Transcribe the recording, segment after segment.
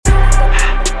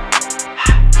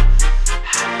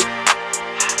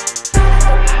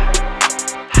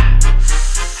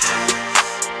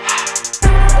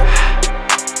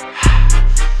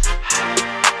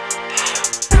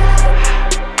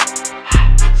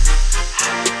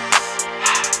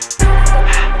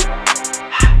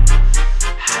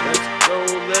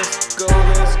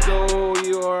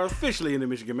officially in the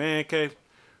Michigan Man Cave.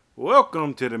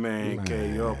 Welcome to the Man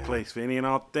Cave, your place for any and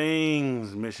all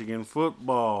things Michigan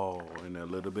football and a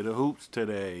little bit of hoops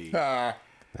today.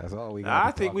 That's all we got.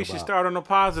 I think we should start on a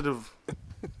positive.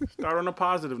 Start on a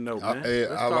positive note, man.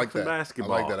 Let's I talk like some that.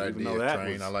 basketball. I like that even idea, though that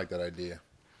Train. was, I like that idea.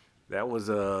 That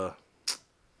was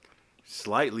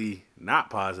slightly not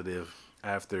positive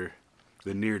after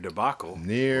the near debacle.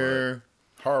 Near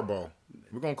Harbaugh.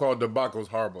 We're going to call debacles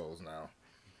Harbaughs now.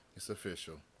 It's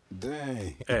official.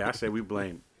 Dang. Hey, I say we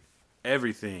blame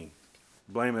everything.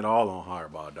 Blame it all on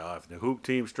Harbaugh, dog. If the hoop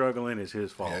team's struggling, it's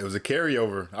his fault. Yeah, it was a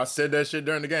carryover. I said that shit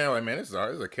during the game. I'm like, man, this is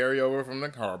a carryover from the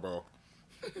Harbaugh.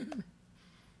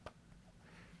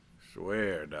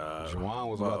 Swear, dog. Juwan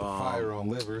was about to fire on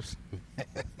Livers.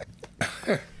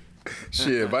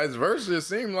 Shit, vice versa, it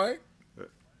seemed like.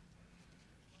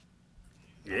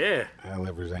 Yeah. That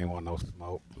Livers ain't want no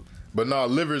smoke. But no,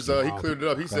 Livers, he cleared it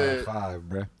up. He said, 5,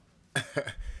 bruh.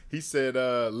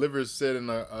 Livers said in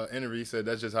an interview, he said,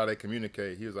 that's just how they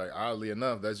communicate. He was like, oddly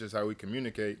enough, that's just how we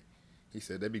communicate. He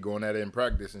said they be going at it in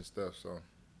practice and stuff, so.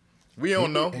 We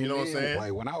don't know, you know what I'm saying?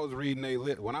 Like when I was reading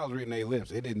their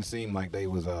lips, it didn't seem like they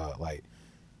was like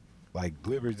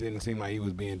Livers didn't seem like he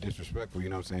was being disrespectful, you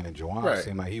know what I'm saying? And Juwan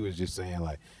seemed like he was just saying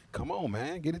like, "Come on,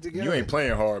 man, get it together." You ain't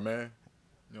playing hard, man.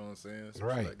 You know what I'm saying?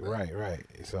 Right.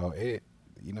 So it,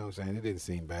 you know what I'm saying? It didn't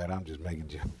seem bad. I'm just making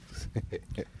jokes.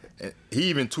 And he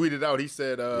even tweeted out. He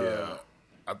said,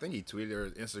 I think he tweeted or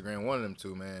Instagram, one of them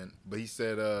two, man. But he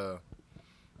said,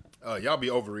 y'all be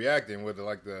overreacting with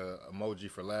like the emoji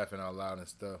for laughing out loud and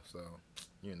stuff. So,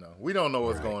 you know, we don't know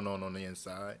what's going on the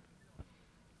inside.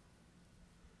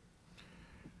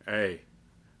 Hey,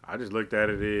 I just looked at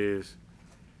it as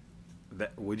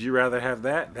that. Would you rather have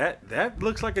that? That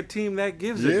looks like a team that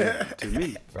gives it to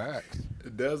me. Facts.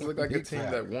 It does look like a Big team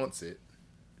fact. that wants it.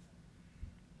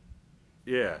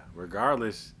 Yeah,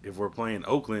 regardless if we're playing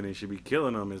Oakland and should be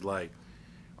killing them, is like,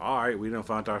 all right, we done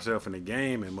found ourselves in the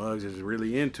game and Muggs is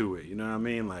really into it. You know what I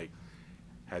mean? Like,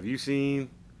 have you seen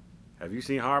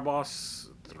Harbaugh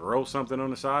throw something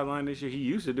on the sideline this year? He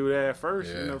used to do that at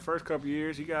first. Yeah. You know, the first couple of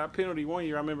years, he got a penalty one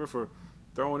year. I remember for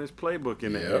throwing his playbook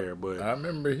in the air, but I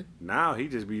remember. now he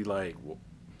just be like,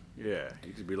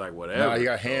 he just be like whatever. Now he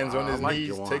got hands on I his like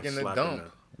knees Juwan taking the slapping dunk.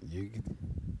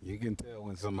 You can tell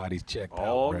when somebody's checked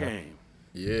all out, bruh. game.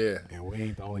 Yeah. And we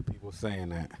ain't the only people saying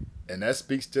that. And that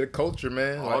speaks to the culture,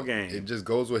 man. All Like, game. It just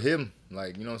goes with him.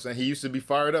 Like, you know what I'm saying? He used to be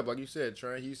fired up. Like you said,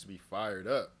 Trey, he used to be fired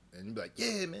up. And you'd be like,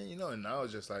 yeah, man, you know. And now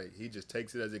it's just like, he just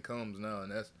takes it as it comes now.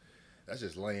 And that's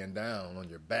just laying down on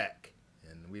your back.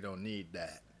 And we don't need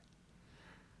that.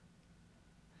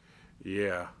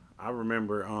 Yeah, I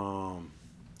remember.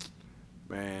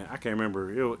 Man, I can't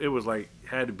remember. It was like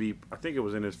had to be. I think it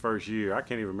was in his first year. I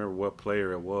can't even remember what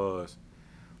player it was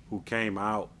who came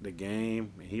out the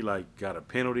game and he like got a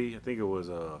penalty. I think it was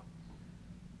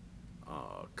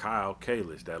Kyle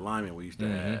Kalis, that lineman we used to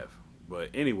have.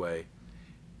 But anyway,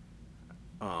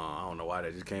 I don't know why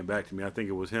that just came back to me. I think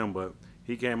it was him, but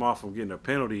he came off from getting a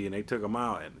penalty and they took him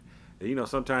out. And you know,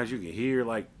 sometimes you can hear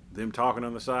like them talking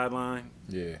on the sideline.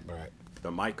 Yeah. Right.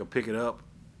 The mic will pick it up.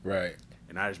 Right.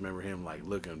 And I just remember him like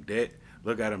look at him dead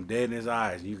in his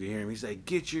eyes, and you can hear him. He say,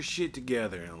 "Get your shit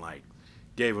together," and like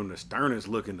gave him the sternest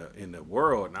look in the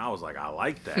world. And I was like, I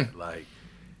like that. Like,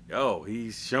 yo,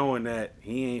 he's showing that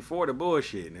he ain't for the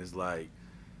bullshit. And it's like,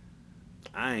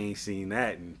 I ain't seen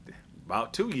that in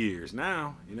about 2 years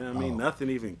now. You know what I mean? Nothing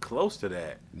even close to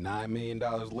that. $9 million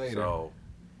later. So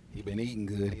He been eating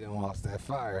good. He done lost that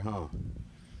fire, huh?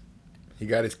 He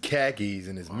got his khakis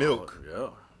and his milk. Yeah.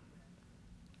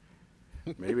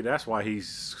 Maybe that's why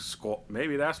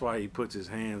maybe that's why he puts his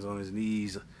hands on his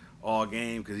knees all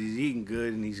game, because he's eating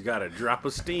good and he's got a drop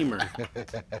of steamer.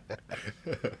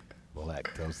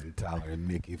 Lactose intolerant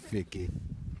Mickey Ficky.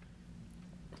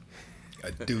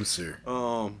 A deucer.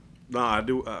 No, I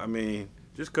do. I mean,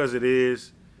 just because it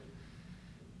is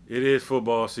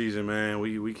football season, man.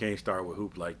 We can't start with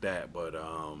hoop like that. But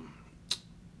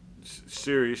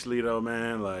seriously though,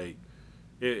 man, like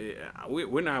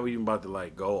we're not even about to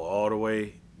like go all the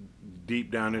way deep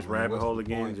down this rabbit hole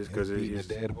again, just because it's a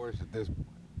dead horse at this point.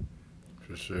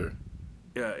 For sure.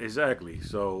 Yeah, exactly.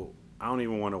 So I don't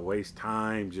even want to waste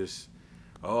time just,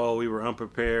 we were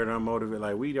unprepared, unmotivated.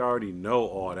 Like, we already know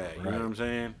all that. You know what I'm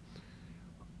saying?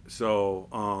 So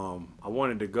I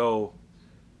wanted to go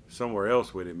somewhere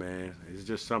else with it, man. It's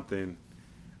just something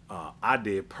I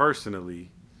did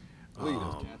personally.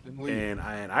 And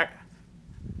I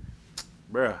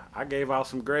bruh, I gave out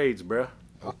some grades, bruh.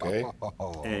 Okay.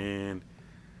 And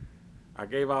I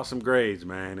gave out some grades,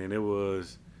 man. And it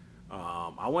was,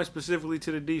 I went specifically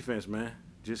to the defense, man.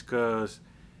 Just because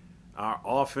our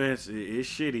offense is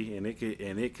shitty, and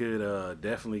it could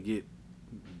definitely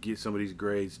get some of these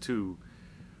grades too.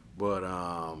 But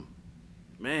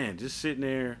man, just sitting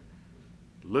there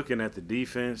looking at the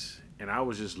defense, and I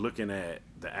was just looking at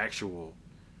the actual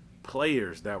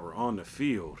players that were on the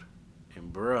field,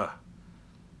 and bruh,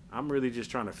 I'm really just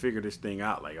trying to figure this thing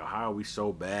out. Like, how are we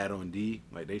so bad on D?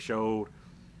 Like, they showed,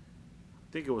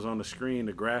 I think it was on the screen,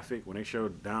 the graphic, when they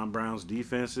showed Don Brown's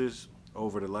defenses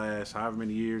over the last however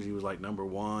many years. He was like number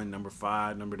 1, number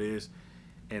 5, number this.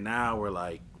 And now we're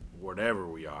like, whatever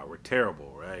we are, we're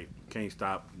terrible, right? Can't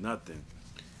stop nothing.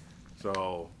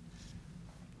 So,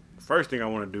 first thing I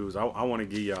want to do is I want to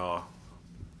give y'all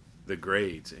the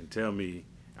grades and tell me,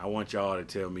 I want y'all to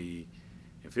tell me,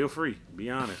 and feel free, be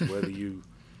honest, whether you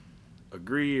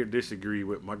agree or disagree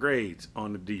with my grades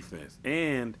on the defense.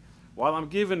 And while I'm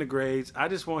giving the grades, I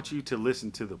just want you to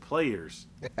listen to the players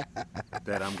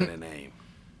that I'm going to name,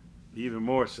 even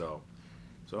more so.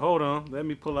 So hold on, let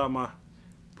me pull out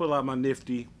my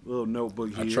nifty little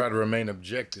notebook here. I try to remain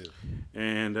objective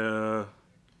And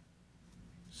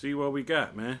see what we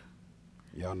got, man.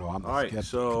 Y'all know I'm All right, skeptic.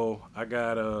 so I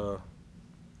got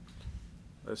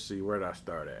let's see, where did I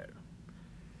start at?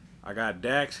 I got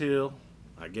Dax Hill.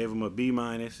 I gave him a B-,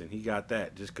 and he got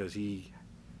that just because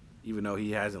even though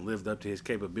he hasn't lived up to his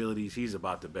capabilities, he's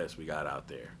about the best we got out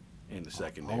there in the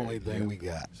secondary. Only thing we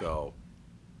got. So,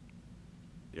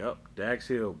 yep, Dax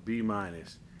Hill, B-.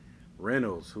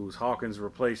 Reynolds, who's Hawkins'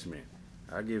 replacement,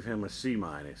 I give him a C-.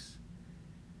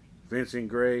 Vincent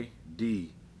Gray,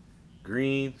 D.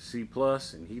 Green, C+,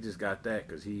 and he just got that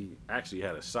because he actually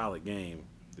had a solid game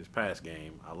this past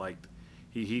game. I liked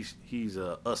he's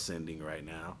ascending right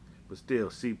now, but still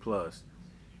C+.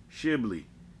 Shibley,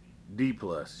 D+.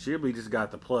 Shibley just got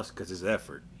the plus because his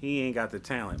effort. He ain't got the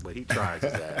talent, but he tries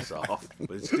his ass off.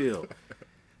 But still,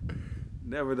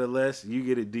 nevertheless, you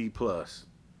get a D+.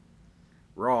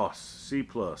 Ross, C+.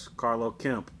 Carlo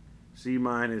Kemp, C-.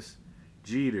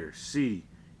 Jeter, C.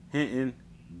 Hinton,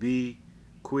 B.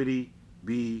 Quiddy,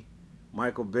 B.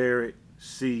 Michael Barrett,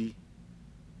 C.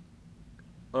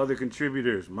 Other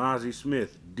contributors, Mozzie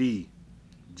Smith, D.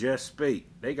 Jess Spate.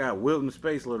 They got Wilton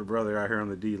Spate's little brother out here on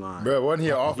the D line. bro. Wasn't he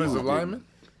an He offensive was lineman?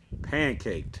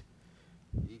 Pancaked.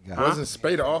 He got Wasn't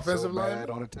Spade an offensive so bad lineman?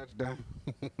 on a touchdown.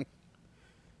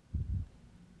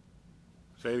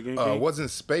 Say it again, King.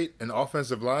 Wasn't Spate an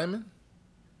offensive lineman?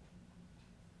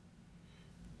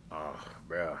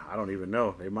 Bro, I don't even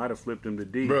know. They might have flipped him to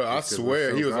D. Bro, I just 'cause swear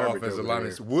we're so he was an garbage offensive over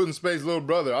lineman. there. Wooden Spade's little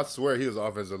brother, I swear he was an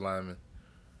offensive lineman.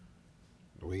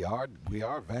 We are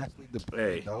vastly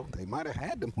depleted, Hey. though. They might have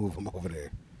had to move him over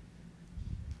there.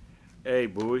 Hey,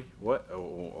 Bowie, what?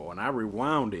 When I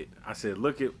rewound it, I said,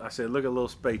 look at little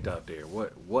Spate out there.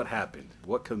 What happened?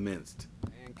 What commenced?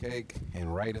 Pancake,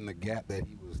 and right in the gap that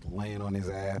he was laying on his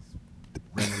ass,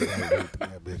 running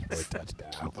that bitch for a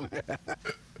touchdown.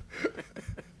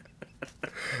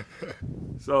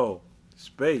 So,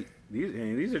 Spate,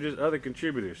 these are just other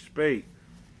contributors. Spate,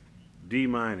 D-.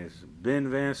 Ben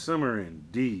Van Summeren,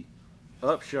 D.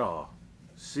 Upshaw,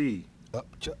 C. Up,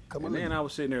 Chuck, come And on. then I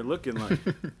was sitting there looking like,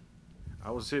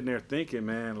 I was sitting there thinking,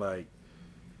 man, like,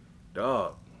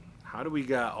 dog, how do we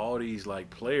got all these like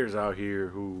players out here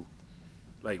who,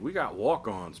 like, we got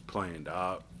walk-ons playing,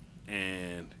 dog,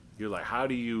 and you're like, how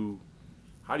do you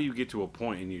get to a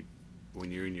point when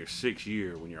you're in your 6th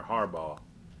year, when you're Harbaugh,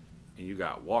 and you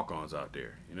got walk-ons out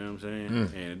there, you know what I'm saying?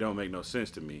 And it don't make no sense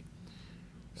to me.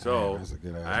 So that's a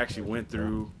good ass I actually point. went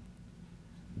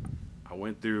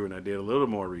through and I did a little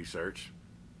more research,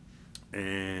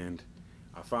 and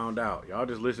I found out. Y'all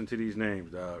just listen to these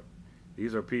names, dog.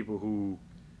 These are people who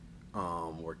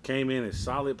came in as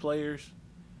solid players,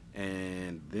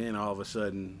 and then all of a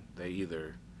sudden they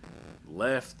either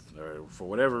left or for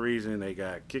whatever reason they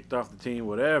got kicked off the team,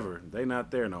 whatever. They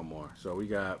not there no more. So we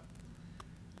got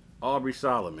Aubrey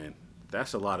Solomon.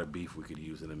 That's a lot of beef we could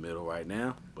use in the middle right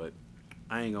now, but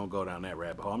I ain't going to go down that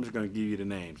rabbit hole. I'm just going to give you the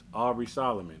names. Aubrey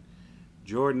Solomon,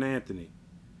 Jordan Anthony,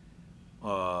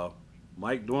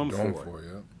 Mike Dwumfour.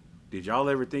 Yeah. Did y'all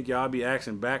ever think y'all be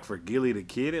asking back for Gilly the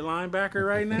Kid at linebacker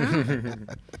right now?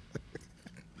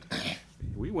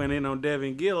 We went in on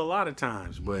Devin Gill a lot of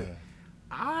times, but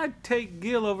I'd take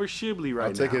Gill over Shibley right now.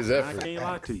 I'll take his effort. I can't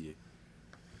lie to you.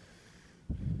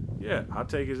 Yeah, I'll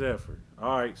take his effort.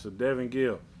 All right, so Devin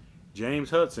Gill. James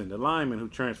Hudson, the lineman who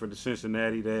transferred to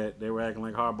Cincinnati that they were acting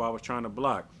like Harbaugh was trying to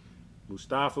block.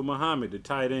 Mustafa Muhammad, the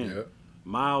tight end. Yep.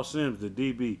 Miles Sims, the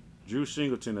DB. Drew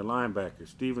Singleton, the linebacker.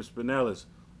 Steven Spinellis,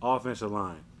 offensive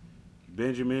line.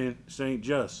 Benjamin St.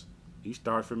 Just, he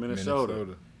starts for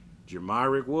Minnesota.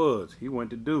 Jamarick Woods, he went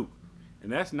to Duke.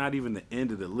 And that's not even the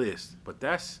end of the list, but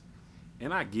that's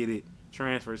And I get it.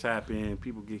 Transfers happen.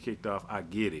 People get kicked off. I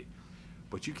get it.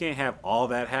 But you can't have all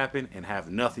that happen and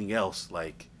have nothing else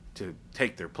like to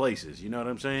take their places. You know what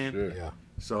I'm saying? Sure. Yeah.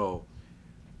 So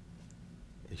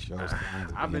It shows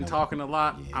signs of I've been being talking a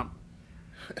lot. Yeah.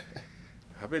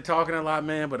 I've been talking a lot,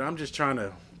 man, but I'm just trying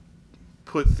to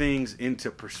put things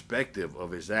into perspective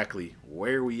of exactly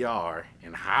where we are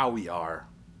and how we are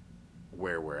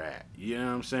where we're at. You know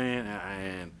what I'm saying?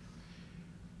 And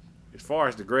as far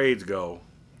as the grades go,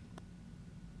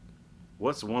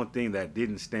 what's one thing that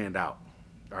didn't stand out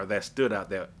or that stood out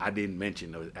that I didn't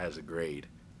mention as a grade?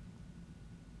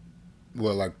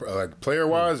 Well, like player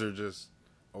wise or just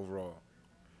overall?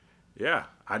 Yeah,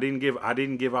 I didn't give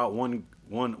out one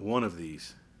of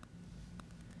these.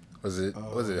 Was it?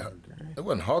 okay. It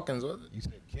wasn't Hawkins, was it? You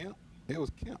said Kemp? It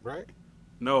was Kemp, right?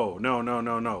 No.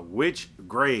 Which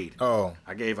grade? Oh,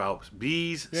 I gave out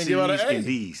B's, You didn't C's, give out an A. and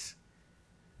D's.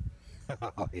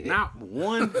 Oh, yeah. Not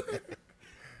one,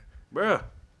 bruh.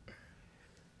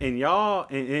 And y'all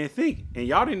and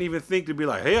y'all didn't even think to be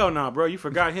like, hell no, bro, you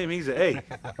forgot him. He's an A.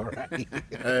 Right.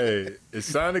 hey, it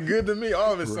sounded good to me.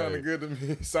 All of it sounded Right. good to me.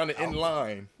 It sounded in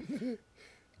line.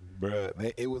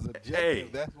 Bruh, it was objective. Hey,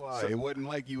 That's why so- it wasn't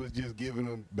like you was just giving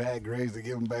them bad grades to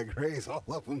give them bad grades. All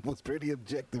of them was pretty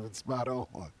objective and spot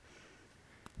on.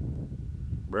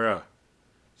 Bruh.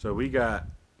 So we got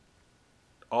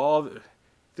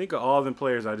think of all them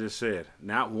players I just said.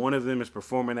 Not one of them is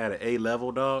performing at an A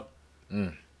level, dog.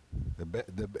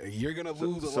 You're gonna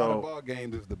lose a lot of ball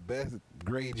games if the best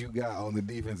grade you got on the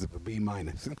defense is a B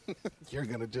minus. You're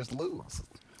gonna just lose.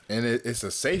 And it's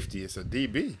a safety. It's a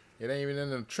DB. It ain't even in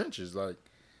the trenches. Like,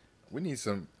 we need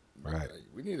some. Right.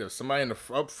 We need somebody in the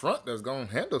up front that's gonna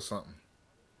handle something.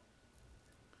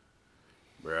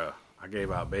 Bruh. I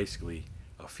gave out basically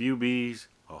a few B's,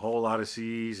 a whole lot of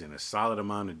C's, and a solid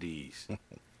amount of D's.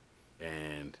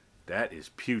 And that is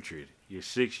putrid. Your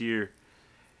 6th year.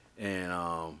 And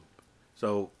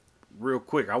so real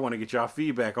quick, I want to get y'all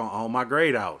feedback on my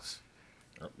grade outs.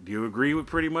 Do you agree with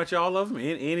pretty much all of them?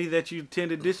 Any that you tend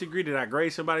to disagree? Did I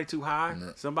grade somebody too high?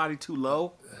 No. Somebody too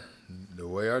low? The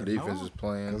way our defense No, is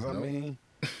playing. Because, I no. mean,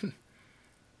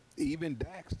 even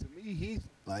Dax, to me, he's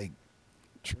like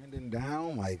trending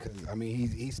down. Like, 'cause, I mean,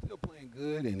 he's still playing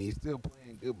good and he's still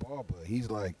playing good ball, but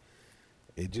he's like,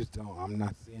 it just don't. I'm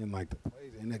not seeing like the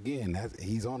plays. And again,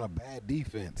 he's on a bad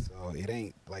defense, so it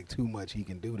ain't like too much he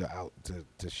can do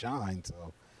to shine.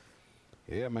 So,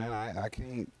 yeah, man, I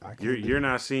can't. You're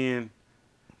not seeing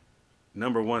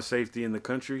number one safety in the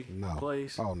country no.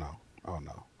 plays? Oh no.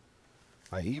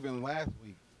 Like even last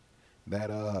week,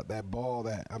 that ball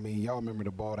y'all remember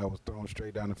the ball that was thrown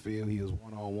straight down the field? He was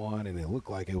 1-on-1, and it looked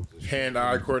like it was a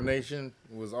Hand-eye coordination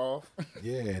was off.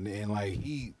 Yeah, and like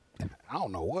I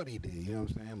don't know what he did. You know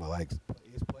what I'm saying? But like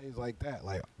it's plays like that,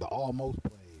 like the almost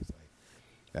plays, like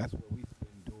that's what we've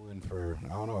been doing for I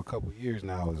don't know a couple years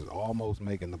now. Is almost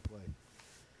making the play,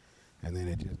 and then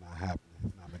it just not happening.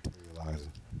 It's not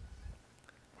materializing.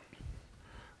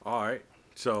 All right.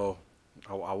 So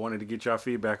I wanted to get y'all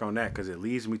feedback on that because it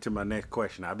leads me to my next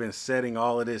question. I've been setting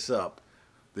all of this up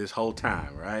this whole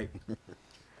time, right?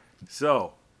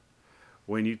 So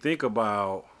when you think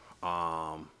about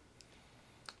our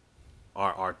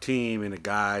team and the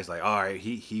guys, like, all right,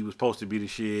 he was supposed to be the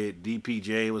shit.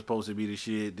 DPJ was supposed to be the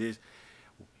shit. This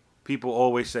people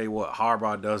always say what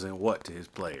Harbaugh doesn't what to his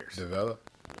players. Develop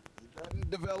Doesn't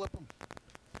develop them.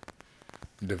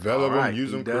 All right, them, use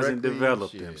he them doesn't correctly.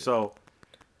 develop Shit. them. So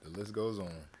The list goes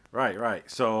on. right.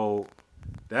 So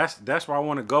that's where I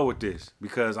want to go with this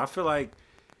because I feel like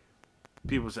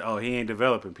people say, "Oh, he ain't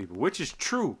developing people," which is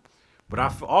true, but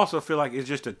I also feel like it's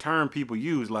just a term people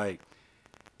use. Like,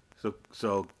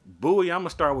 so Bowie, I'm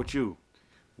gonna start with you.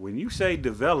 When you say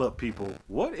develop people,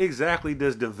 what exactly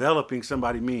does developing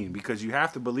somebody mean? Because you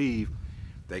have to believe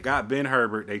they got Ben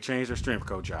Herbert, they changed their strength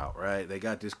coach out, right? They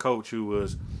got this coach who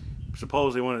was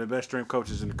supposedly one of the best strength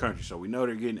coaches in the country, so we know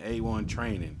they're getting A1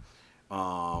 training.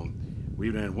 We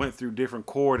then went through different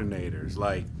coordinators.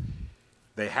 Like,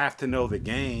 they have to know the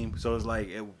game. So it's like,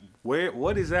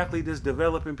 what exactly does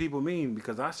developing people mean?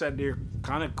 Because I sat there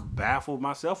kind of baffled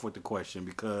myself with the question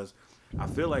because I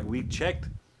feel like we checked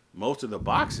most of the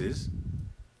boxes,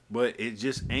 but it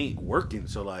just ain't working.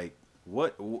 So like,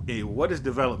 what is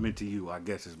development to you? I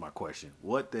guess is my question.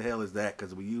 What the hell is that?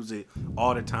 Because we use it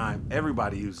all the time.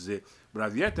 Everybody uses it, but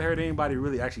I've yet to heard anybody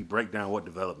really actually break down what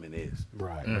development is.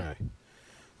 Right.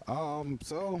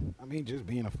 So I mean, just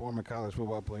being a former college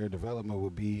football player, development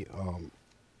would be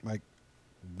like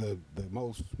the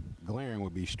most glaring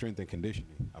would be strength and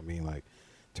conditioning. I mean, like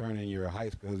turning your high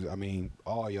school. I mean,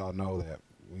 all y'all know that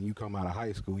when you come out of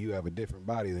high school, you have a different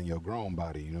body than your grown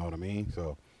body. You know what I mean?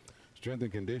 So strength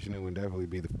and conditioning would definitely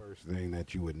be the first thing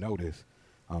that you would notice.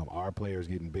 Our players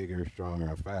getting bigger, stronger,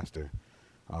 and faster.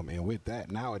 And with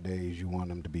that, nowadays you want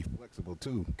them to be flexible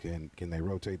too. Can they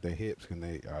rotate their hips?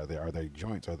 Are they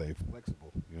joints? Are they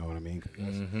flexible? You know what I mean? 'Cause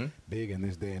that's big in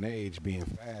this day and age. Being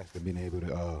fast and being able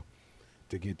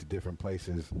to get to different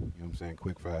places. You know what I'm saying?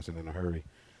 Quick, fast, and in a hurry.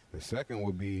 The second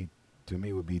would be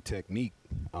technique.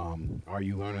 Are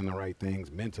you learning the right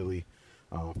things mentally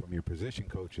from your position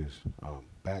coaches?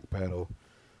 Back pedal.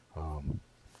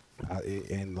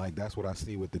 And like that's what I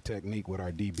see with the technique with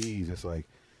our DBs. It's like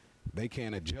they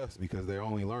can't adjust because they're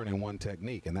only learning one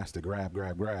technique, and that's to grab,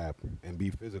 and be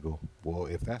physical. Well,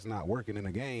 if that's not working in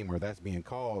a game or that's being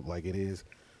called like it is,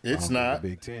 It's in not. the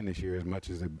Big Ten this year. As much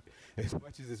as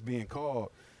it's being called,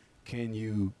 can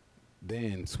you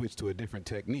then switch to a different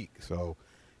technique? So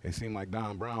it seemed like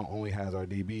Don Brown only has our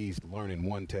DBs learning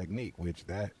one technique, which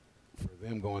that for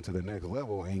them going to the next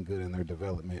level ain't good in their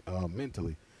development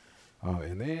mentally.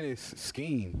 And then it's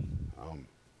scheme.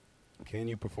 Can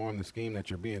you perform the scheme that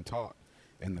you're being taught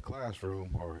in the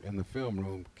classroom or in the film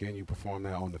room? Can you perform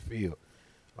that on the field?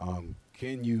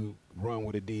 Can you run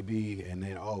with a DB and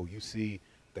then, you see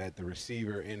that the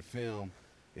receiver in film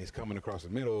is coming across the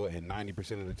middle and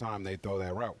 90% of the time they throw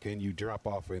that route? Can you drop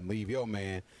off and leave your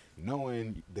man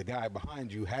knowing the guy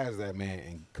behind you has that man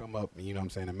and come up, you know what I'm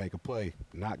saying, and make a play,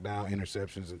 knock down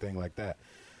interceptions and things like that?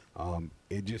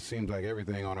 It just seems like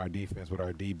everything on our defense with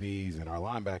our DBs and our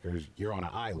linebackers, you're on an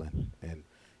island and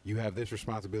you have this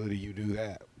responsibility, you do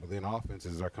that. But then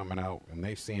offenses are coming out and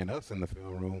they seeing us in the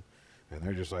film room and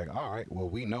they're just like, all right, well,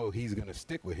 we know he's going to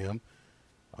stick with him.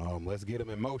 Let's get him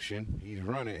in motion. He's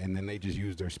running. And then they just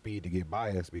use their speed to get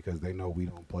by us because they know we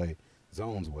don't play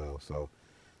zones well. So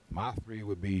my three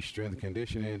would be strength and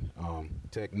conditioning,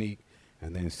 technique,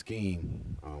 and then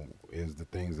scheme is the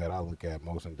things that I look at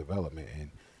most in development. And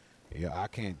yeah, I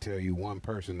can't tell you one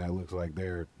person that looks like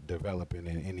they're developing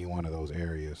in any one of those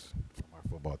areas from our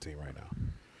football team right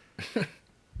now.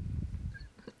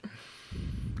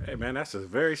 Hey, man, that's a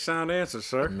very sound answer,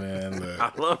 sir. Man, look.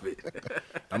 I love it.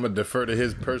 I'm gonna defer to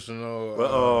his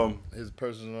personal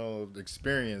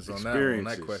experience on that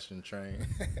Experiences. question train.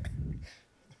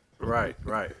 Right.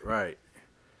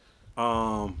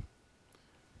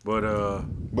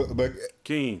 but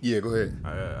King, yeah, go ahead.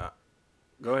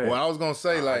 go ahead. Well, I was gonna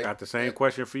say I got the same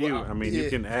question for you. well, I mean, yeah. you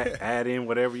can add in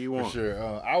whatever you For want.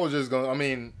 sure. I was just gonna. I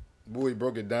mean, Bowie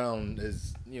broke it down.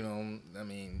 Is I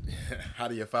mean, how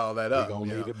do you follow that up? We're going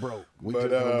to leave it broke. We But,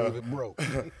 just going to leave it broke.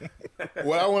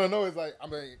 What I want to know is like, I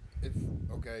mean, it's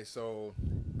okay. So,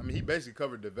 I mean, he basically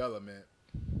covered development,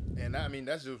 and I mean,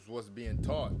 that's just what's being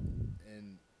taught,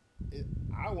 and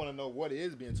I want to know what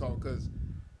is being taught because,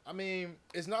 I mean,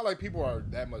 it's not like people are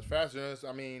that much faster than us.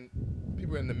 I mean,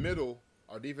 people in the middle,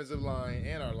 our defensive line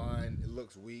and our line, it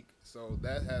looks weak, so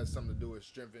that has something to do with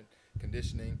strength and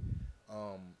conditioning.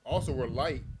 Also, we're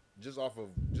light just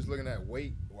looking at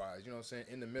weight wise. You know what I'm saying?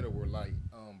 In the middle, we're light.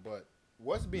 But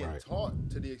what's being Right. taught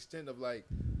to the extent of like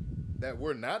that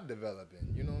we're not developing?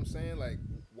 You know what I'm saying? Like,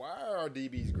 why are our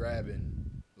DBs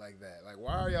grabbing like that? Like,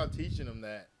 why are y'all teaching them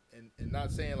that and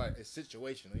not saying like it's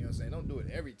situational? You know what I'm saying? Don't do it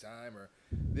every time or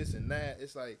this and that.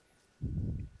 It's like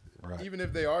Right. even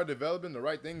if they are developing, the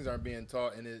right things aren't being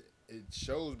taught, and it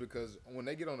shows because when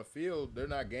they get on the field, they're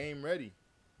not game ready.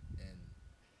 And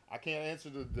I can't answer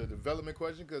the development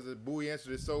question because Bowie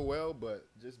answered it so well, but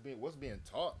just what's being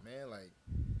taught, man, like,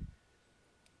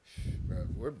 bro,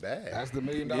 we're bad. That's the $1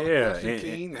 million Yeah, question, and-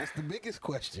 King. That's the biggest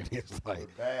question. It's We're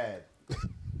like, bad.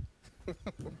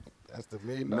 that's the $1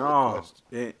 million No,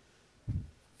 question.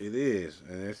 it is,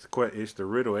 and it's the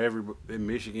riddle every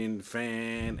Michigan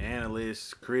fan,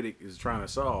 analyst, critic is trying to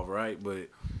solve, right? But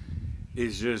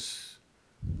it's just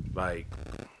like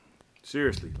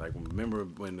seriously, like remember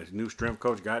when the new strength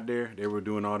coach got there, they were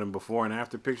doing all them before and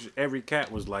after pictures. Every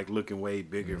cat was like looking way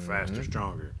bigger, faster,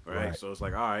 stronger, right? Right. So it's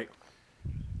like, all right,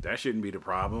 that shouldn't be the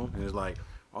problem. And it's like,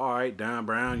 all right, Don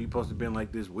Brown, you supposed to have been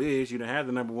like this whiz. You didn't have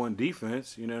the number one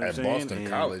defense. You know what I'm At saying? Boston And,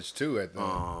 College too. At the That's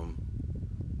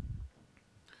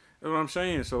what I'm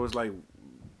saying. So it's like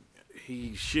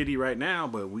he's shitty right now,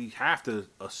 but we have to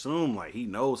assume like he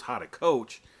knows how to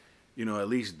coach. You know, at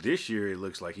least this year it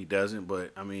looks like he doesn't.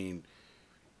 But I mean,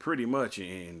 pretty much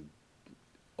in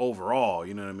overall,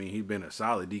 you know what I mean. He's been a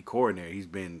solid D coordinator. He's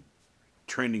been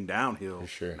trending downhill. For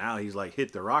sure. Now he's like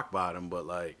hit the rock bottom. But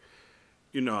like,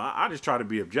 you know, I just try to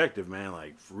be objective, man.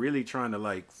 Like really trying to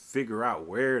like figure out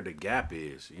where the gap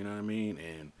is. You know what I mean?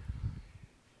 And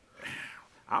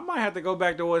I might have to go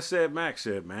back to what Max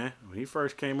said, man. When he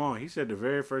first came on, he said the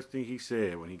very first thing he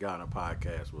said when he got on a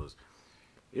podcast was,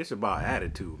 it's about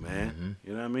attitude, man.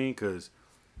 You know what I mean? Because,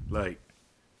 like,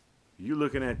 you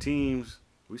looking at teams,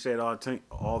 we say it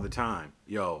all the time.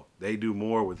 Yo, they do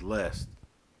more with less.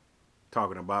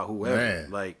 Talking about whoever.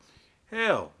 Man. Like,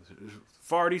 hell,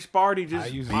 Farty Sparty I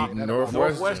just used to popped say that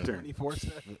Northwestern. about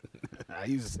Northwestern. 24/7. I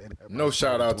used to say that. About No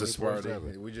shout out to 24/7.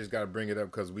 Sparty. We just got to bring it up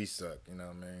because we suck. You know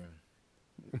what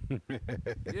I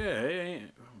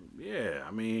mean? Yeah.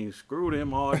 I mean, screw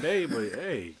them all day, but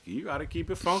hey, you got to keep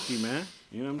it funky, man.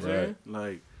 You know what I'm saying?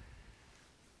 Like,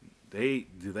 do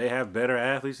they have better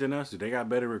athletes than us? Do they got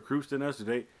better recruits than us?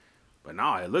 But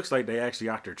no, it looks like they actually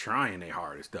out there trying their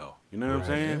hardest though. You know what I'm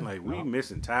saying? Yeah. Like we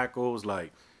missing tackles, dog.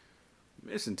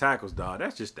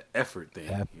 That's just the effort thing.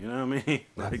 Effort. You know what I mean?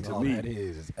 Like That's to all me. that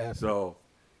is effort. So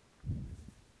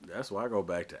that's why I go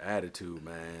back to attitude,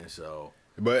 man. So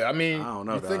But I mean, I don't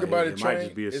know, you think dog. about It it, might Train,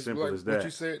 just be as it's simple like as what that.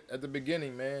 you said at the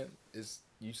beginning, man.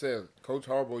 You said Coach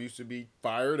Harbaugh used to be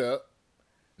fired up.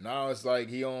 Now it's like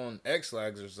he on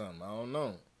X-Lax or something. I don't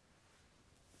know.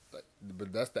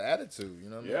 But that's the attitude, you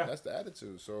know what I mean? Yeah. That's the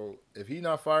attitude. So if he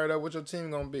not fired up, what your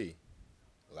team gonna be?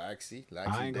 Laxy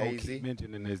I ain't gonna Daisy. keep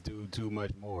mentioning this dude too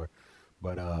much more,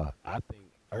 but I think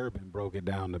Urban broke it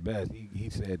down the best. He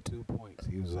said 2 points.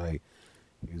 He was like,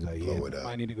 Blow yeah, it we up.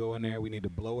 might need to go in there. We need to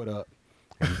blow it up.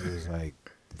 And he was like,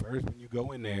 first when you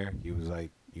go in there, he was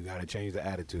like, you got to change the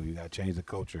attitude. You got to change the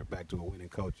culture back to a winning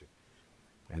culture.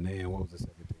 And then what was the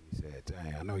second thing he said?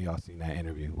 Dang, I know y'all seen that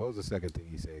interview. What was the second thing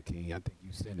he said, King? I think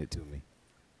you sent it to me.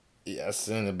 Yeah, I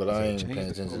seen it, but So I ain't change paying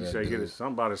the attention to You that. say get dude. it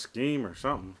something about a scheme or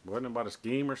something. Wasn't it about a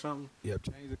scheme or something? Yep,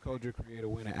 change the culture, create a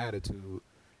winning attitude.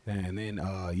 And then,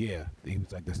 he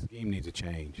was like, the scheme needs to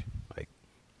change. Like,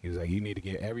 he was like, you need to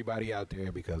get everybody out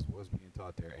there because what's being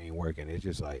taught there ain't working. It's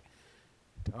just like,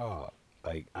 dog.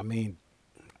 Like, I mean,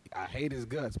 I hate his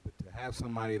guts, but to have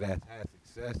somebody that's had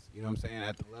success, you know what I'm saying,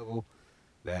 at the level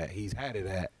that he's had it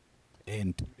at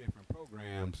in 2 different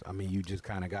programs, I mean, you just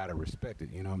kind of got to respect it,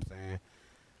 you know what I'm saying?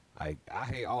 Like, I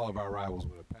hate all of our rivals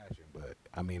with a passion, but,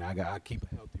 I mean, I keep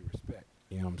a healthy respect,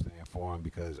 you know what I'm saying, for him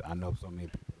because I know so many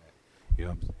people that, you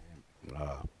know what I'm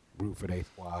saying, root for their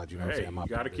squad, you know what I'm Hey, saying? My you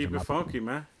got to brothers keep and it my funky,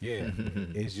 man. Yeah,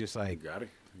 it's just like, You got to.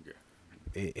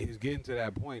 it's getting to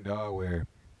that point, dog, where,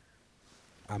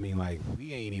 I mean, like,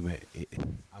 we ain't even,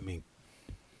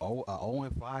 a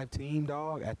 0-5 team,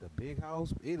 dog, at the big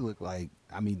house, it looked like,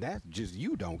 I mean, that's just,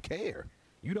 you don't care.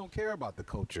 You don't care about the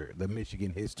culture, the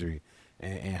Michigan history,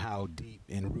 and how deep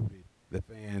and rooted the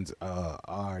fans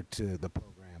are to the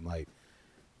program. Like,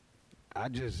 I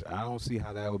don't see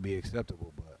how that would be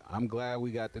acceptable, but I'm glad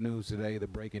we got the news today, the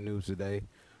breaking news today,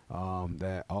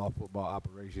 that all football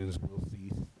operations will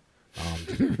cease.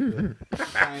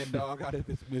 Just try and dog out of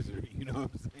this misery, you know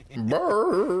what I'm saying?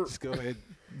 Brr. Just go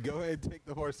ahead, take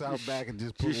the horse out back and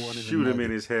just put Just one in shoot the him in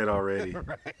nugget. his head already.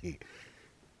 Right.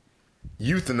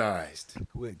 Euthanized.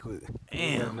 Quit.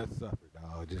 Damn. Letting us suffer,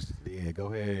 dog.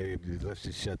 Go ahead. Let's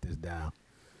just shut this down.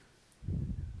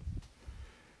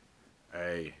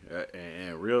 Hey,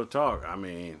 and real talk, I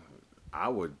mean, I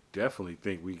would definitely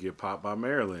think we get popped by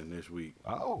Maryland this week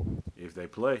Oh, if they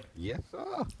play. yes,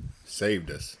 sir. Saved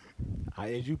us.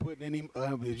 Is you putting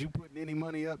any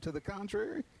money up to the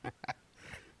contrary?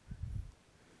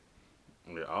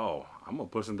 Yeah, oh, I'm gonna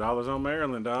put some dollars on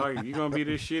Maryland, dog. If you're gonna be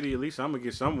this shitty, at least I'm gonna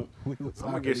get some. We was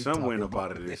I'm gonna get already some win talking up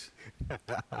out about of this.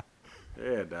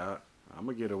 Yeah, dog. I'm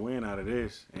gonna get a win out of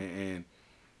this. And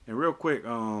real quick,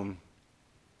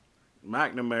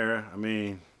 McNamara. I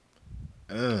mean,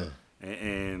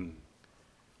 and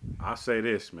I'll say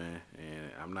this, man,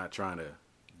 and I'm not trying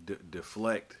to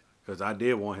deflect because I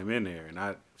did want him in there, and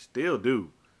I still do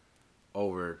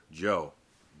over Joe,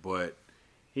 but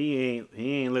he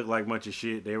ain't look like much of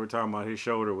shit. They were talking about his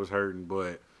shoulder was hurting,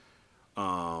 but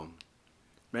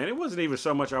man, it wasn't even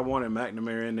so much I wanted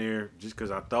McNamara in there just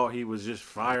because I thought he was just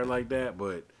fire like that,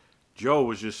 but Joe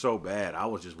was just so bad. I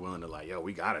was just willing to like, yo,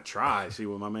 we gotta try, see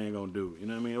what my man gonna do. You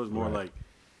know what I mean? It was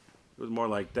more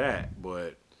like that,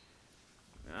 but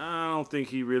I don't think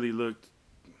he really looked.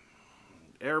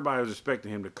 Everybody was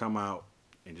expecting him to come out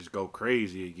and just go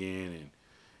crazy again, and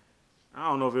I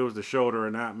don't know if it was the shoulder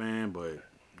or not, man. But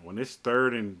when it's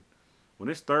 3rd and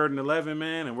 11,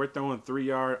 man, and we're throwing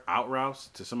 3-yard out routes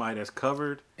to somebody that's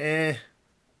covered, I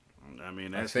mean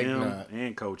that's think him not.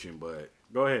 and coaching. But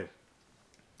go ahead.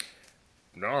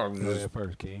 No, Go ahead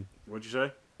first, King. What'd you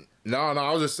say? no.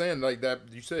 I was just saying like that.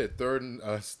 You said 3rd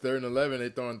and 11. They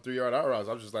throwing 3-yard out routes.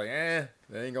 I was just like, that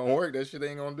ain't gonna work. That shit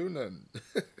ain't gonna do nothing.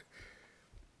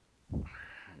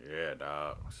 Yeah,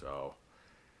 dog. So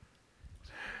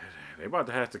they about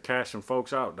to have to cash some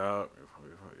folks out, dog.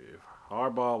 If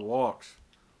Harbaugh walks,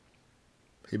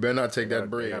 He better not take that They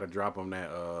bread. gotta drop him that.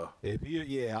 If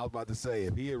he, I was about to say,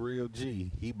 if he a real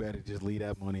G, he better just leave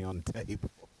that money on the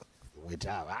table, which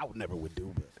I would never would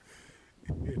do.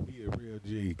 But if he a real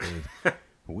G, 'cause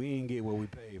we ain't get what we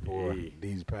paid for Yeah.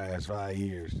 these past 5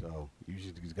 years, so you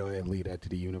should just go ahead and leave that to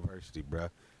the university, bruh.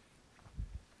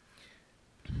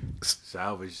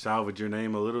 salvage your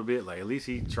name a little bit. Like at least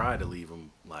he tried to leave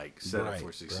him like set up Right,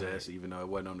 for success, right. even though it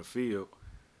wasn't on the field.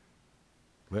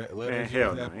 Let Man, us hell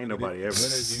use no, that ain't money nobody to, ever- Let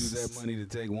us use that money to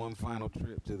take one final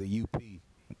trip to the UP,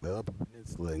 the Upper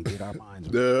Peninsula, and get our minds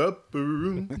right. The upper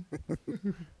room.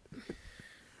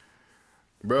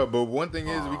 Bro, but one thing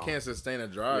is we can't sustain a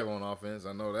drive on offense.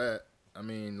 I know that. I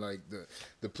mean, like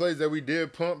the plays that we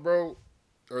did punt, bro,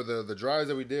 or the drives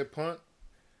that we did punt.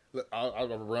 Look, I'll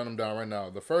run them down right now.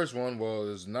 The first one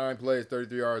was 9 plays,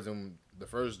 33 yards, and the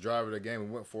first drive of the game we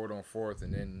went for it on 4th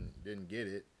and then didn't get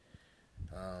it.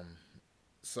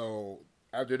 So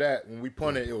after that, when we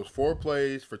punted, it was 4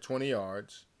 plays for 20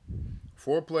 yards,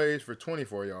 4 plays for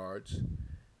 24 yards,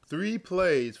 3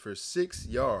 plays for 6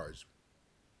 yards,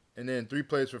 and then 3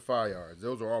 plays for 5 yards.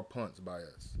 Those are all punts by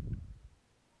us.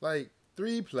 Like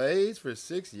 3 plays for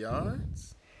 6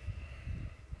 yards?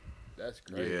 That's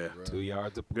crazy, Yeah. bro. 2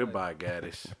 yards of play. Goodbye,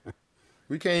 Gaddis.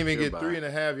 We can't even Goodbye. get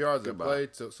 3.5 yards of Goodbye. play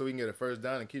so we can get a first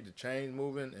down and keep the chains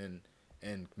moving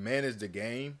and manage the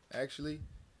game actually.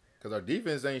 Cause our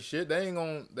defense ain't shit. They ain't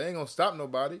gonna stop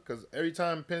nobody. Cause every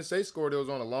time Penn State scored, it was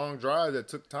on a long drive that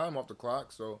took time off the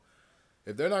clock. So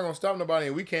if they're not gonna stop nobody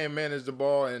and we can't manage the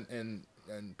ball and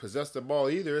possess the ball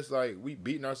either, it's like we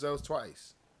beating ourselves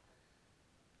twice.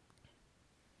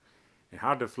 And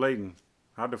how deflating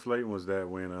was that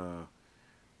when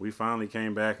we finally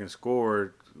came back and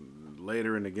scored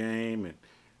later in the game and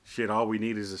shit, all we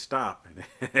need is a stop.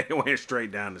 And it went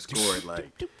straight down to score it.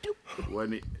 Like, it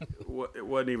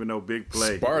wasn't even no big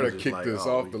play. It Sparta was just kicked like, us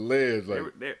oh, off the ledge. Like,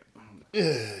 they,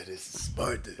 yeah, this is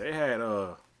Sparta. they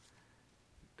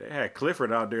had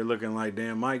Clifford out there looking like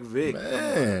damn Mike Vick.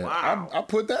 Man, Wow. I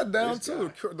put that down This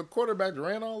too. guy. The quarterback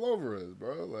ran all over us,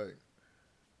 bro. Like,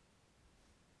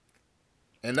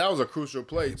 and that was a crucial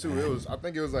play too. I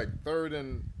think it was 3rd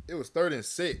and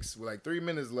 6 with like 3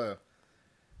 minutes left,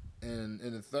 and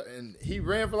and he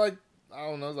ran for like I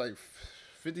don't know, it was like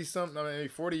 50 something, I mean, maybe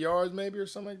 40 yards maybe or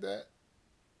something like that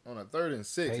on a 3rd and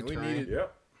 6, and we A-Train. needed.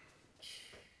 Yep.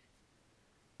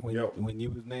 When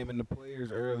you was naming the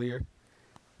players earlier,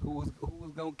 who was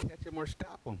gonna catch him or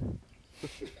stop him?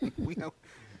 We don't.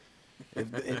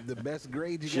 If the best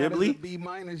grade you got is a Shibley? B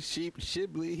minus,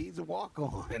 Shibley, he's a walk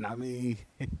on. And I mean,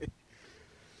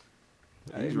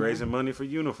 He's raising money for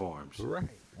uniforms. right.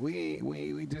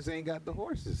 We just ain't got the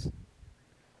horses.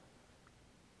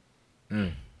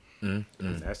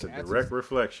 That's a Cats direct is-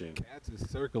 Reflection. Cats is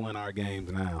circling our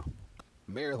games now.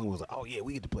 Maryland was like, oh yeah,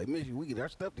 we get to play Michigan. We get our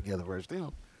stuff together versus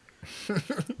them.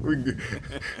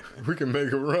 we can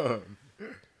make a run.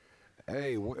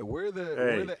 Hey, we're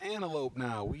the antelope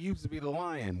now. We used to be the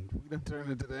lion. We done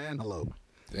turned into the antelope.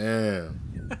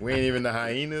 Damn, we ain't even the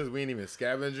hyenas. We ain't even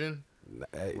scavenging.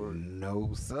 Hey, no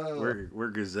sir.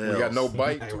 We're gazelles. We got no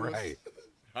bite Hey, to right. us.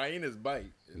 Hyenas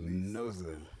bite. At least. No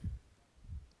sir.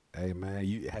 Hey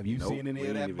man, have you Nope, seen any we of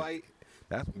ain't that even- bite?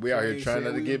 That's what We out here Trey trying said not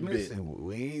to we get was bit. missing.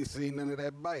 We ain't seen none of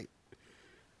that bite.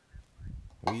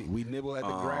 We nibble at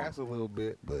the grass a little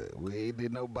bit, but we ain't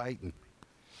did no biting.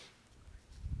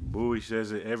 Bowie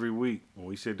says it every week when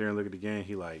we sit there and look at the game.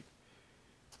 He like,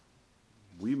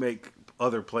 we make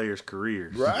other players'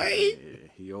 careers. Right? Yeah,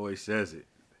 he always says it.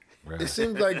 It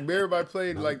seems like everybody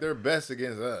played like their best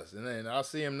against us, and then I'll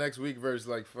see him next week versus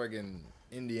like fucking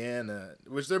Indiana,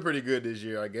 which they're pretty good this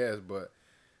year, I guess. But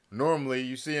normally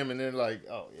you see them and they're like,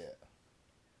 oh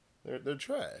yeah, they're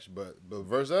trash. But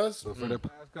versus us, So for the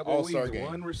past couple All-star weeks, game.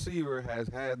 one receiver has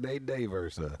had their day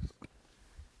versus us.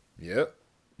 yep,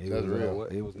 It that's was, real.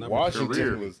 It was number Washington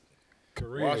Career. was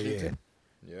career. Washington.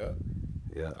 Yeah,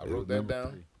 Yeah, I it wrote was that number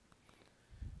down. 3.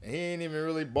 and he ain't even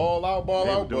really ball out, They were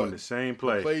but doing the same the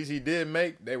play. plays he did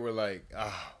make, they were like,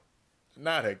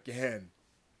 not again.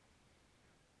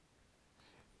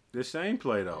 The same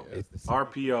play though. It's the same.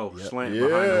 RPO Yep. slant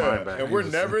behind the Yeah, linebacker. and we're It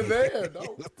was never the there, It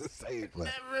dog. was the same play.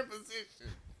 Never in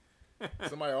position.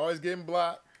 Somebody always getting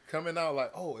blocked, coming out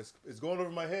like, oh, it's going over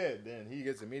my head. Then he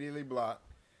gets immediately blocked,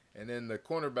 and then the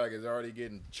cornerback is already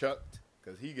getting chucked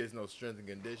because he gets no strength and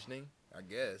conditioning, I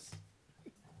guess.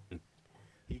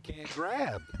 He can't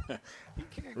grab. He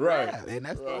can't Right, grab, and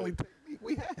that's the right. only technique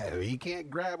we have. He can't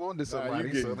grab onto Nah, somebody,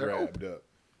 you so getting they're grabbed open. up.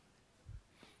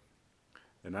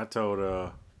 And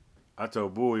I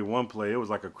told Bowie one play, it was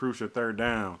like a crucial 3rd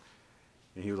down.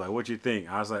 And he was like, what you think?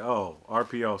 I was like, oh,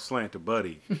 RPO slant to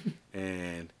Buddy.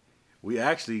 And we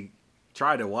actually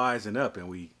tried to wisen up, and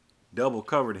we double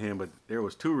covered him, but there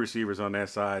was 2 receivers on that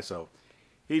side, so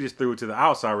he just threw it to the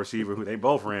outside receiver, who they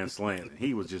both ran slant. And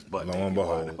he was just butt Lo naked and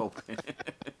wide behold. open.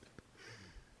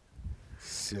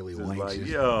 Silly Just wanks. like, Just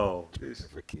yo,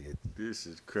 for kids. this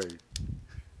is crazy.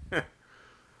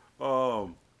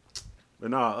 But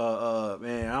no,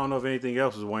 man, I don't know if anything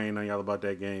else was weighing on y'all about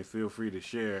that game. Feel free to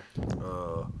share.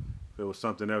 If it was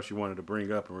something else you wanted to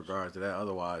bring up in regards to that.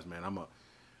 Otherwise, man, I'm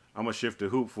gonna shift the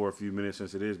hoop for a few minutes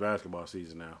since it is basketball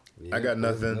season now. Yeah, I got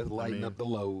let's- nothing. Let's lighten I mean, up the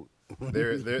load.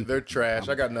 They're trash.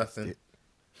 I got nothing.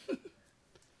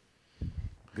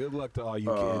 Good luck to all you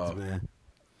kids,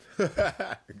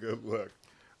 man. Good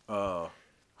luck.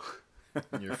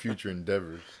 In your future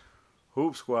endeavors.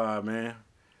 Hoop Squad, man.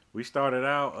 We started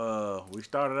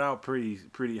out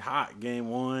pretty hot. Game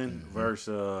 1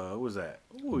 versus who was that?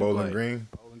 Who we Bowling played? Green.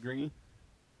 Bowling Green.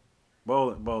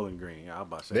 Bowling Green. I was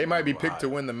about to say They might be Ohio. picked to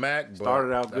win the MAC, but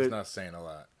Started out that's good. not saying a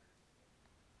lot.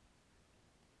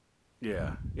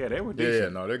 Yeah, they were Yeah,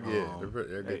 decent. no, they're good.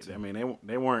 They're good. I mean,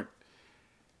 they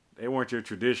weren't your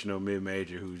traditional mid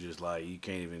major who just like they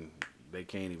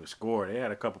can't even score. They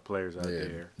had a couple players out Yeah,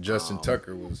 there. Justin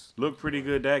Tucker Looked pretty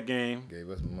good that game. gave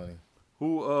us money.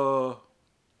 Who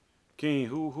King,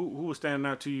 who was standing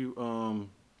out to you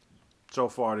so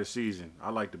far this season?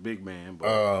 I like the big man,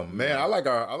 but Man, I like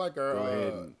our Go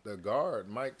ahead and- the guard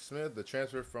Mike Smith, the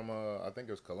transfer from I think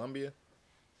it was Columbia.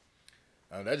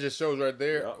 That just shows right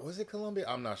there. Yup. Was it Columbia?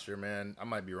 I'm not sure, man. I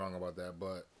might be wrong about that,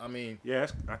 but I mean,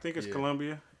 I think it's Yeah.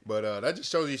 Columbia. but that just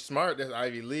shows he's smart. That's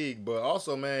Ivy League, but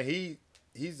also, man, he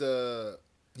was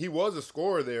a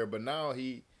scorer there, but now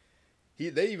they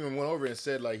even went over and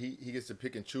said like he gets to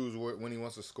pick and choose when he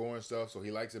wants to score and stuff, so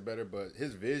he likes it better. But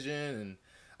his vision, and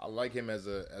I like him as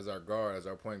our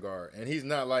point guard, and he's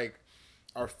not like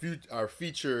our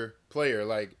feature player.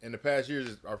 Like in the past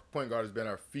years, our point guard has been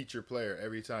our feature player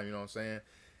every time. You know what I'm saying?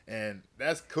 And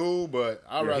that's cool, but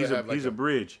I'd rather have like he's a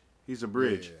bridge. He's a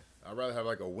bridge. Yeah. I'd rather have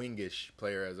like a wingish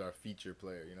player as our feature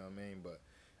player. You know what I mean? But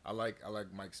I like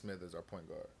Mike Smith as our point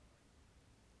guard.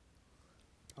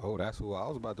 Oh, that's who I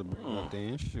was about to bring up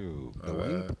then. Shoot. The Uh,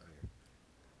 wing player.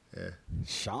 Yeah.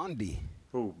 Shondi.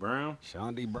 Who, Brown?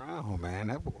 Shondi Brown, man.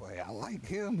 That boy, I like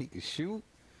him. He can shoot.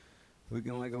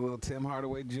 Looking like a little Tim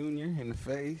Hardaway Jr. in the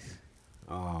face.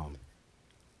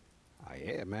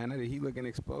 Yeah, man, he looking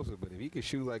explosive. But if he can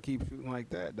keep shooting like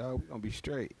that, dog, we gonna be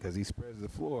straight because he spreads the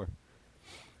floor.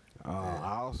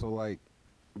 I also like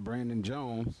Brandon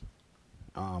Jones.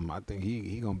 I think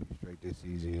he gonna be straight this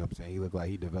season. You know what I'm saying? He looked like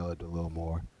he developed a little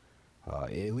more.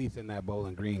 At least in that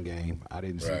Bowling Green game, I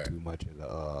didn't see Right. too much of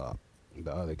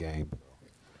the other game.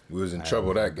 We was in I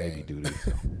trouble had that my baby game. duty,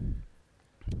 so.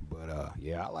 But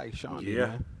yeah, I like Shawnee, Yeah.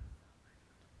 man.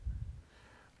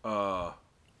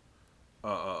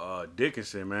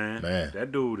 Dickinson, man. Man.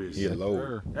 That dude is He a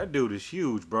load. that dude is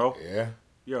huge, bro. Yeah.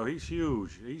 Yo, he's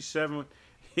huge. He's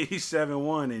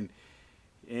 7'1",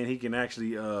 and he can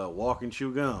actually walk and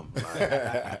chew gum.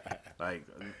 Like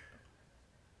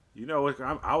you know what?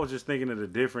 I was just thinking of the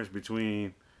difference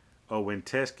between when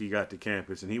Teskey got to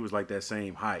campus and he was like that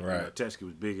same height. Right. You know, Teskey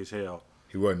was big as hell,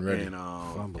 He wasn't ready.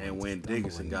 and when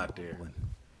Dickinson got there,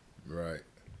 Right.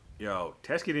 yo,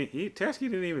 Teskey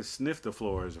didn't even sniff the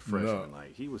floor as a freshman. No.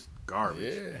 Like he was garbage.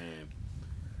 Yeah. And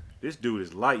this dude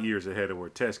is light years ahead of where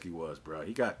Teskey was, bro.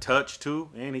 He got touch too,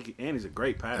 and he's a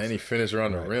great passer. And he finished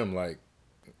around Right. the rim like.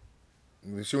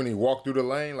 You see when he walked through the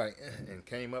lane like and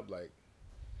came up like.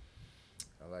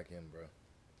 I like him, bro.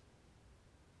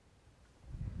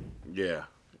 Yeah.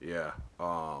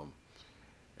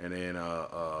 And then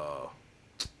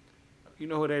you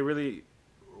know who they really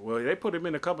they put him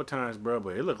in a couple times, bro,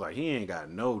 but it looked like he ain't got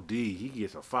no D. He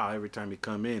gets a foul every time he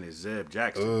come in. Is Zeb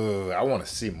Jackson. I want to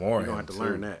see more. You're gonna have to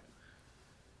learn that.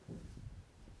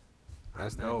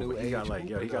 That's that No, new but he age got like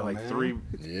hooper, he got though, like man. 3.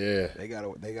 Yeah. They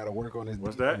gotta work on his.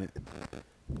 What's that?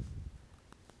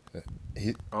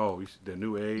 defense. The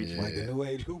new age. Yeah. Like the new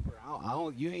age hooper. I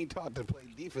don't. You ain't taught to play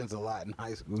defense a lot in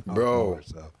high school, no Bro. more,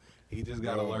 so he just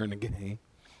gotta Bro. learn the game.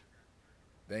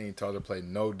 They ain't taught to play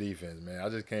no defense, man. I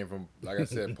just came from, like I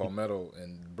said, Palmetto,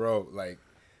 and bro, like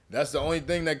that's the only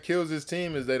thing that kills this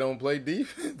team is they don't play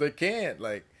defense. They can't.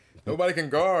 Like nobody can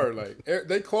guard. Like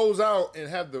they close out and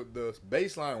have the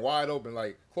baseline wide open.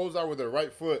 Like close out with their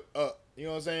right foot up. You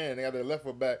know what I'm saying? They got their left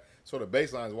foot back, so the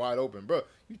baseline's wide open, bro.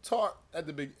 You taught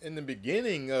in the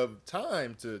beginning of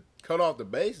time to cut off the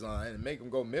baseline and make them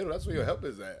go middle. That's where your help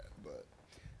is at. But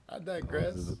I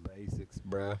digress. Those are the basics,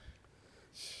 bruh.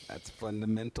 That's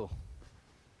fundamental.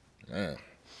 Man.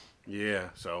 Yeah.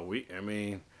 So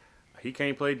he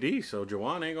can't play D, so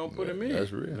Jawan ain't gonna put him in.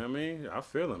 That's real. You know what I mean? I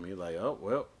feel him. He's like, oh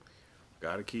well,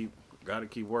 gotta keep got to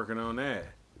keep working on that.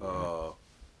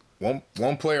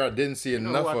 One player I didn't see know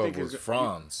enough who I of think was is-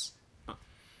 Franz.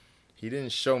 He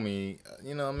didn't show me,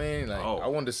 you know what I mean? Like Oh. I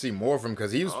wanted to see more from him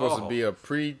because he was supposed to be a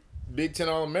pre-Big Ten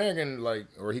All-American, like,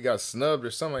 or he got snubbed or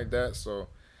something like that. So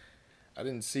I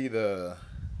didn't see the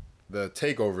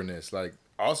takeoverness. Like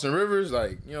Austin Rivers,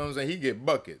 like, you know what I'm saying? He get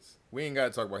buckets. We ain't got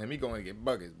to talk about him. He going to get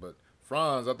buckets. But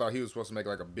Franz, I thought he was supposed to make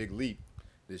like a big leap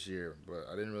this year, but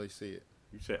I didn't really see it.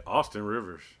 You said Austin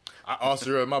Rivers.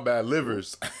 Austin Rivers, my bad,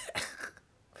 Livers.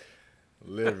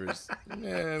 Livers.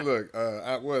 Man, look,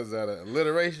 what was that,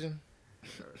 alliteration?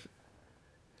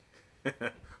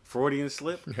 Freudian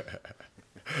slip.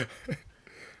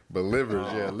 But Livers,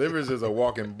 yeah. Livers is a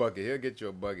walking bucket. He'll get you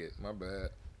a bucket. My bad.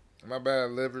 My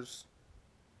bad, Livers.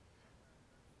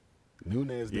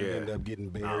 Nunez didn't Yeah. end up getting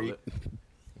buried.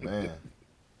 Man.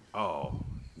 Oh,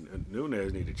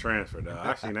 Nunez need to transfer, though.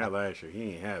 I seen that last year.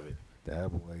 He ain't have it. That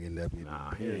boy ended up getting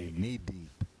Nah, he buried ain't. knee deep.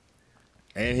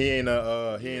 And he ain't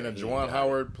a he Juwan got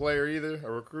Howard player either,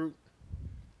 a recruit.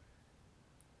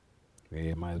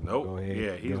 Yeah, might as well Nope. go ahead.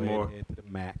 Yeah, he's go ahead more- and head to the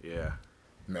MAC. Yeah.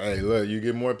 Hey, look, you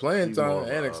get more playing He's time more of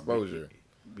and a exposure.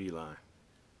 Beeline.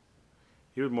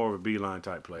 He was more of a beeline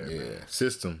type player, Yeah, man.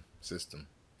 system.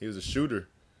 He was a shooter.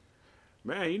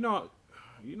 Man, you know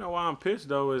why I'm pissed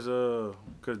though is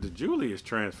because the Julius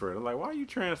transferred. I'm like, why you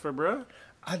transfer, bruh?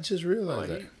 I just Like,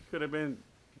 realized he that. could have been.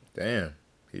 Damn,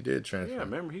 he did transfer. Yeah,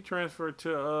 remember he transferred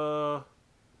to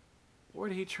where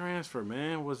did he transfer?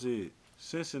 Man, was it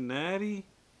Cincinnati?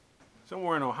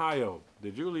 Somewhere in Ohio.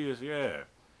 The Julius, yeah.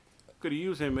 Could have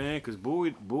used him, man, because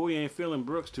Bowie ain't feeling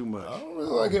Brooks too much. I don't really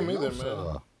like him either,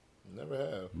 No, man. Never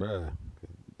have.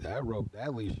 Bruh,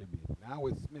 that leash should be, now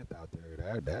with Smith out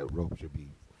there, that rope should be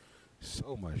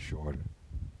so much shorter.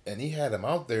 And he had him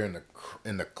out there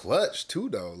in the clutch too,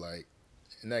 though. Like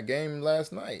in that game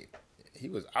last night, he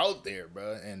was out there,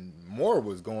 bro, and Moore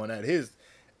was going at his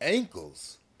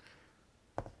ankles,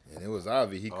 and it was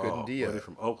obvious he couldn't Buddy deal.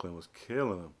 from Oakland was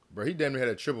killing him. Bro, he damn near had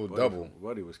a triple double.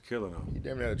 Buddy was killing him. He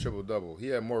damn near had a triple double. He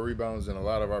had more rebounds than a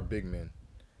lot of our big men.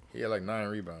 He had like 9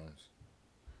 rebounds.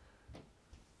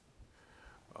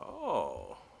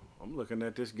 Oh, I'm looking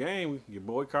at this game. Your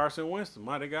boy Carson Wentz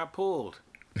might have got pulled.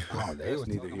 Oh, they That's was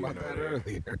neither talking here about nor that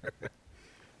there. earlier.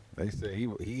 They said he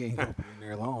ain't gonna be in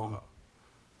there long.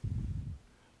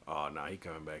 Oh, no, he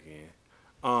coming back in.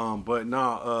 But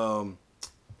no,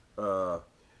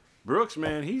 Brooks,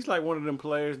 man, he's like one of them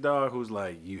players, dog, who's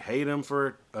like, you hate him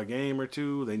for a game or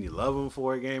two, then you love him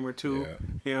for a game or two. Yeah.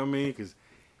 You know what I mean? Because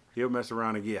he'll mess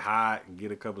around and get hot and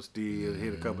get a couple steals, hit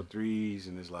a Mm-hmm. couple threes,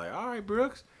 and it's like, all right,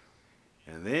 Brooks.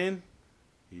 And then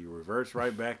he reverts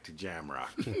right back to Jamrock.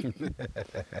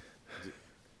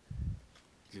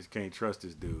 Just can't trust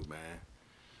this dude, man.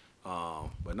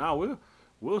 But now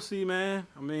we'll see, man.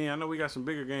 I mean, I know we got some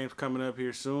bigger games coming up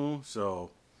here soon, so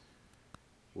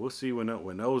we'll see when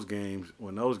those games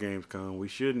come. We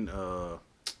shouldn't have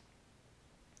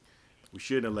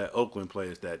let Oakland play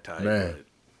us that tight. Man.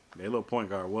 But their little point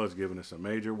guard was giving us some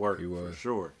major work. He for was.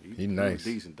 sure. He was nice.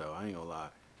 decent though. I ain't gonna lie.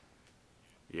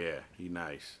 Yeah, he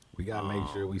nice. We gotta make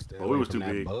sure we stay but we away was from too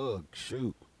that big. bug.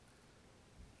 Shoot,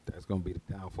 that's gonna be the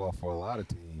downfall for a lot of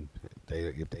teams.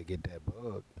 If they get that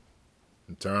bug,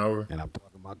 Turnover. and I'm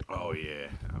talking about the. Oh yeah,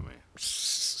 I mean.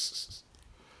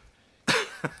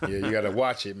 Yeah, you gotta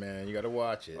watch it, man. You gotta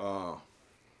watch it.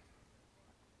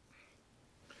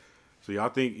 So y'all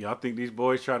think these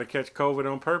boys try to catch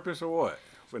COVID on purpose or what?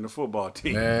 From the football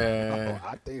team. Man, Oh,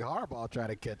 I think Harbaugh tried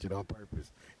to catch it on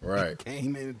purpose. right. He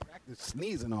came in practice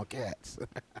sneezing on cats.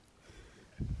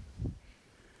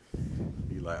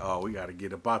 He like, oh, we got to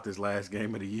get about this last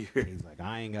game of the year. He's like,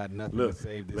 I ain't got nothing Look, to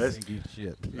save this let's- sinking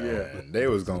ship. Yeah. Man, they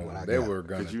was See what going. I They got. were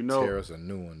gonna 'Cause you know- tear us a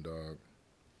new one, dog.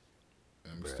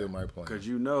 And we still might play. Because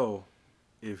you know,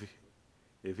 if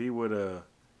he would have,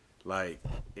 like,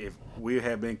 if we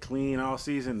had been clean all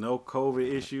season, no COVID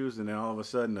issues, and then all of a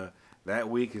sudden that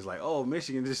week is like, oh,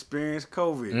 Michigan experienced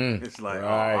COVID. It's like, oh,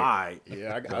 all right.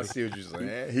 Yeah, I see what you're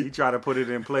saying. He tried to put it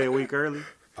in play a week early.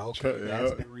 Okay,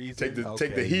 that's the reason. Take the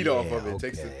Okay, heat off yeah, of it.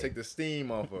 okay. Take the steam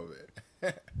off of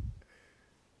it.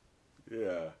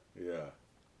 Yeah.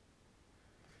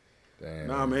 Damn.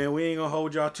 Nah, man, we ain't gonna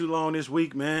hold y'all too long this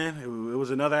week, man. It was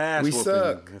another ass We whooping.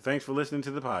 suck. And thanks for listening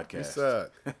to the We podcast.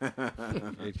 suck.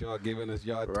 Appreciate y'all giving us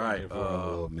y'all attention Right, for a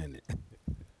little minute.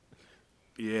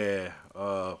 Yeah,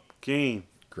 King,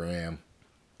 Graham.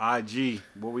 IG,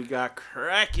 what we got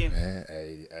cracking? Man,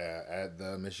 hey, at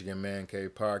the Michigan Man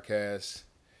Cave podcast.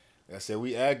 Like I said,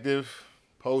 we active,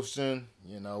 posting.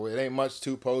 You know, it ain't much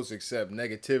to post except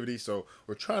negativity. So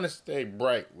we're trying to stay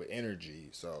bright with energy.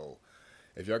 So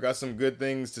if y'all got some good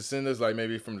things to send us, like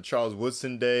maybe from the Charles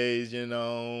Woodson days, you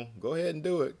know, go ahead and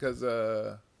do it, cause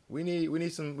we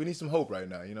need some hope right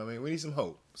now. You know what I mean? We need some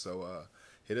hope. So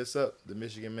hit us up, the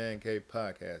Michigan Man Cave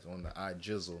Podcast on the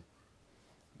iJizzle.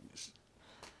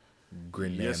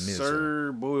 Yes,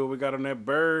 sir. Boy, what we got on that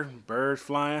bird? Birds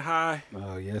flying high.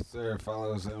 Oh, yes, sir.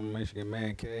 Follow us on Michigan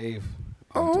Man Cave.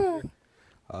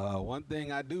 One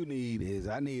thing I do need is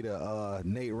I need a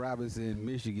Nate Robinson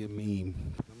Michigan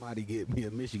meme. Somebody get me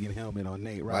a Michigan helmet on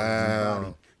Nate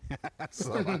Robinson's body.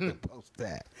 So I can post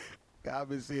that. I've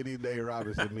been seeing these Nate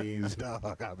Robinson memes,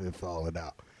 dog. I've been falling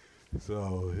out.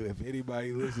 So if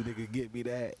anybody listening can get me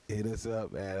that, hit us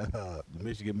up at the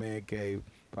Michigan Man Cave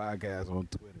Podcast on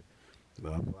Twitter. So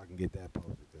I can get that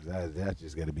posted, because that's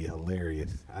just going to be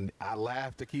hilarious. I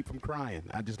laugh to keep from crying.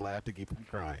 I just laugh to keep from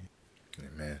crying. Yeah,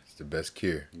 man, it's the best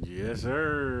cure. Yes,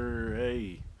 sir.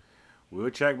 Hey, we'll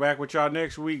check back with y'all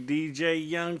next week. DJ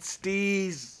Young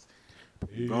Steez.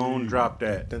 Gonna drop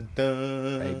that. Dun,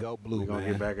 dun. Hey, go blue, We're going to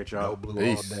man. get back at y'all. Go blue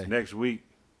Peace. all day. Next week.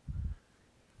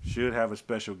 Should have a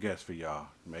special guest for y'all.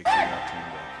 Make sure y'all tune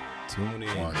back in. Tune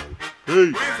in. One.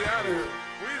 Hey. Weezy out of here.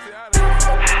 Weezy out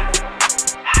of here.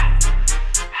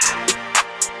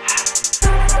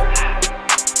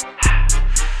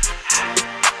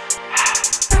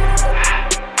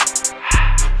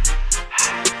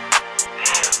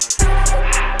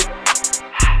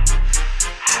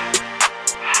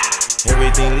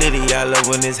 Everything litty, I love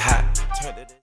when it's hot.